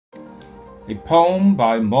A poem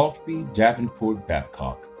by Maltbie, Davenport,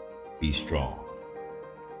 Babcock. Be strong.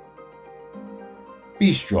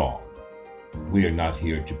 Be strong. We are not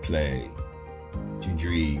here to play, to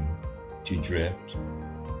dream, to drift.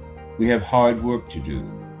 We have hard work to do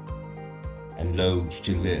and loads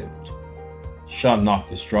to lift. Shun not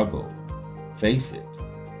the struggle. Face it,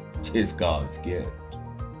 'tis God's gift.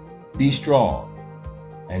 Be strong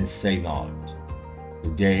and say not, the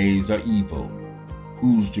days are evil,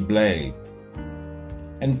 who's to blame?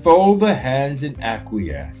 And fold the hands and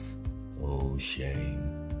acquiesce, oh shame.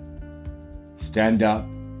 Stand up,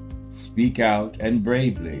 speak out, and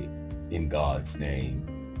bravely, in God's name,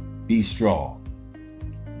 be strong.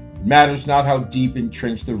 It matters not how deep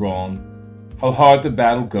entrenched the wrong, how hard the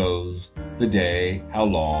battle goes, the day, how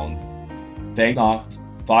long. Faint not,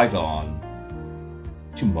 fight on,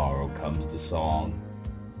 tomorrow comes the song.